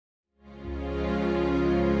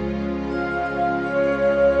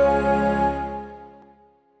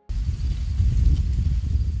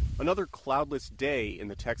Another cloudless day in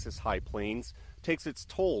the Texas High Plains takes its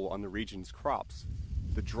toll on the region's crops.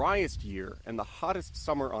 The driest year and the hottest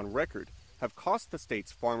summer on record have cost the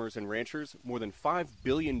state's farmers and ranchers more than $5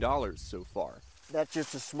 billion so far. That's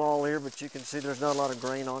just a small ear, but you can see there's not a lot of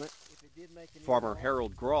grain on it. Farmer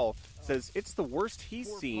Harold Grawl says it's the worst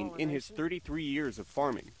he's seen in his 33 years of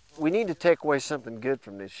farming. We need to take away something good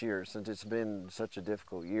from this year since it's been such a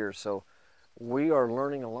difficult year, so we are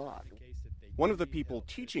learning a lot. One of the people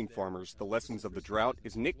teaching farmers the lessons of the drought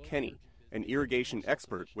is Nick Kenny, an irrigation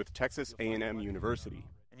expert with Texas A&M University.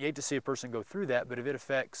 You hate to see a person go through that, but if it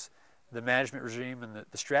affects the management regime and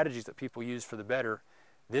the strategies that people use for the better,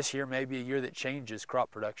 this year may be a year that changes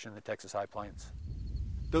crop production in the Texas High Plains.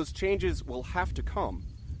 Those changes will have to come,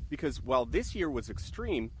 because while this year was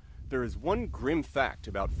extreme, there is one grim fact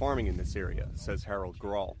about farming in this area, says Harold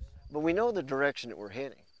Grawl. But we know the direction that we're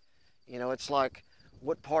heading. You know, it's like,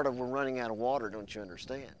 what part of we're running out of water don't you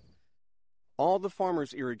understand? All the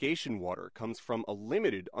farmers' irrigation water comes from a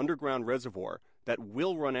limited underground reservoir that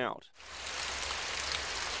will run out.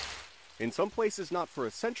 In some places not for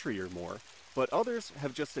a century or more, but others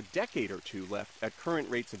have just a decade or two left at current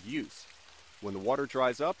rates of use. When the water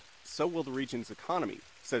dries up, so will the region's economy,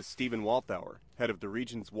 says Stephen Walthour, head of the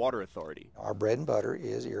region's water authority. Our bread and butter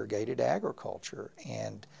is irrigated agriculture,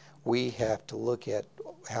 and we have to look at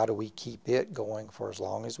how do we keep it going for as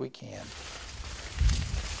long as we can.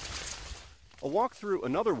 A walk through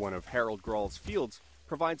another one of Harold Grawl's fields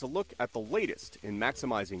provides a look at the latest in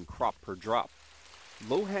maximizing crop per drop.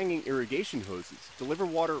 Low-hanging irrigation hoses deliver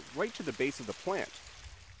water right to the base of the plant.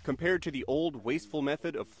 Compared to the old, wasteful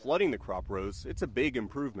method of flooding the crop rows, it's a big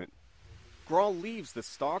improvement. Grawl leaves the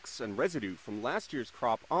stalks and residue from last year's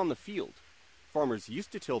crop on the field. Farmers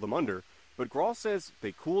used to till them under, but Grawl says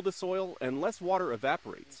they cool the soil and less water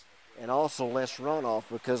evaporates. And also less runoff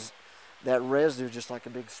because that residue, just like a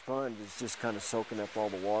big sponge, is just kind of soaking up all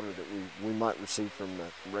the water that we might receive from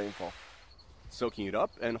the rainfall. Soaking it up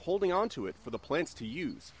and holding onto it for the plants to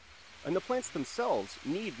use. And the plants themselves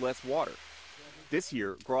need less water. This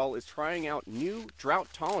year, Grawl is trying out new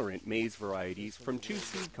drought-tolerant maize varieties from 2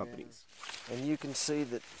 seed companies. And you can see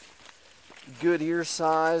that good ear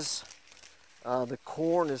size. The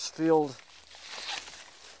corn is filled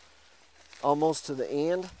almost to the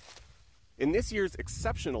end. In this year's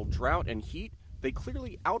exceptional drought and heat, they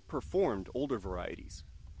clearly outperformed older varieties.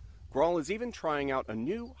 Grawl is even trying out a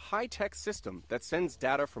new high-tech system that sends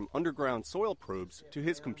data from underground soil probes to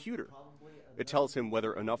his computer. It tells him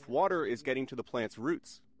whether enough water is getting to the plant's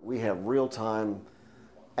roots. We have real-time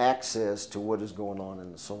access to what is going on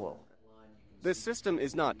in the soil. This system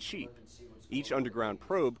is not cheap. Each underground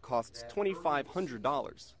probe costs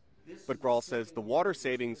 $2,500. But Grawl says the water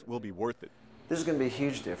savings will be worth it. This is going to be a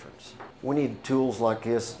huge difference. We need tools like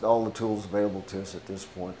this, all the tools available to us at this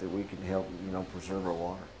point that we can help, preserve our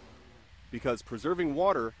water. Because preserving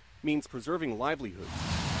water means preserving livelihoods.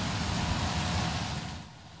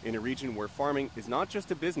 In a region where farming is not just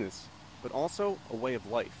a business, but also a way of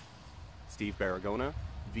life. Steve Baragona,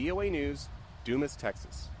 VOA News, Dumas,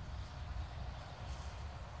 Texas.